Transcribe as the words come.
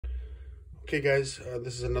Okay guys,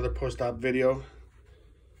 this is another post-op video.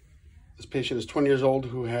 This patient is 20 years old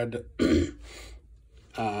who had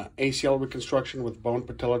ACL reconstruction with bone,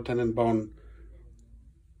 patellar tendon bone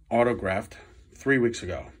autograft 3 weeks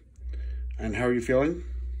ago. And how are you feeling?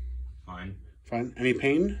 Fine. Fine. Any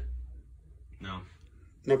pain? No.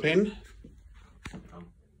 No pain? No.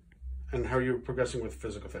 And how are you progressing with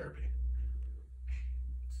physical therapy?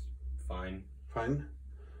 Fine. Fine?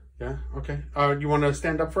 Yeah? Okay. You want to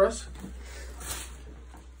stand up for us?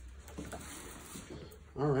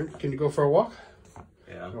 All right. Can you go for a walk?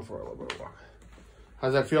 Yeah. Go for a little bit of a walk.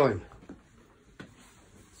 How's that feeling?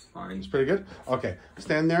 It's fine. It's pretty good? Okay.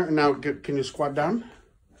 Stand there. And now, can you squat down?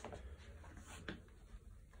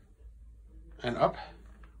 And up.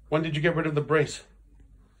 When did you get rid of the brace?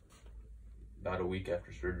 About a week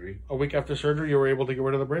after surgery. A week after surgery, you were able to get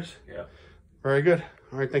rid of the brace? Yeah. Very good.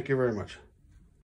 All right. Thank you very much.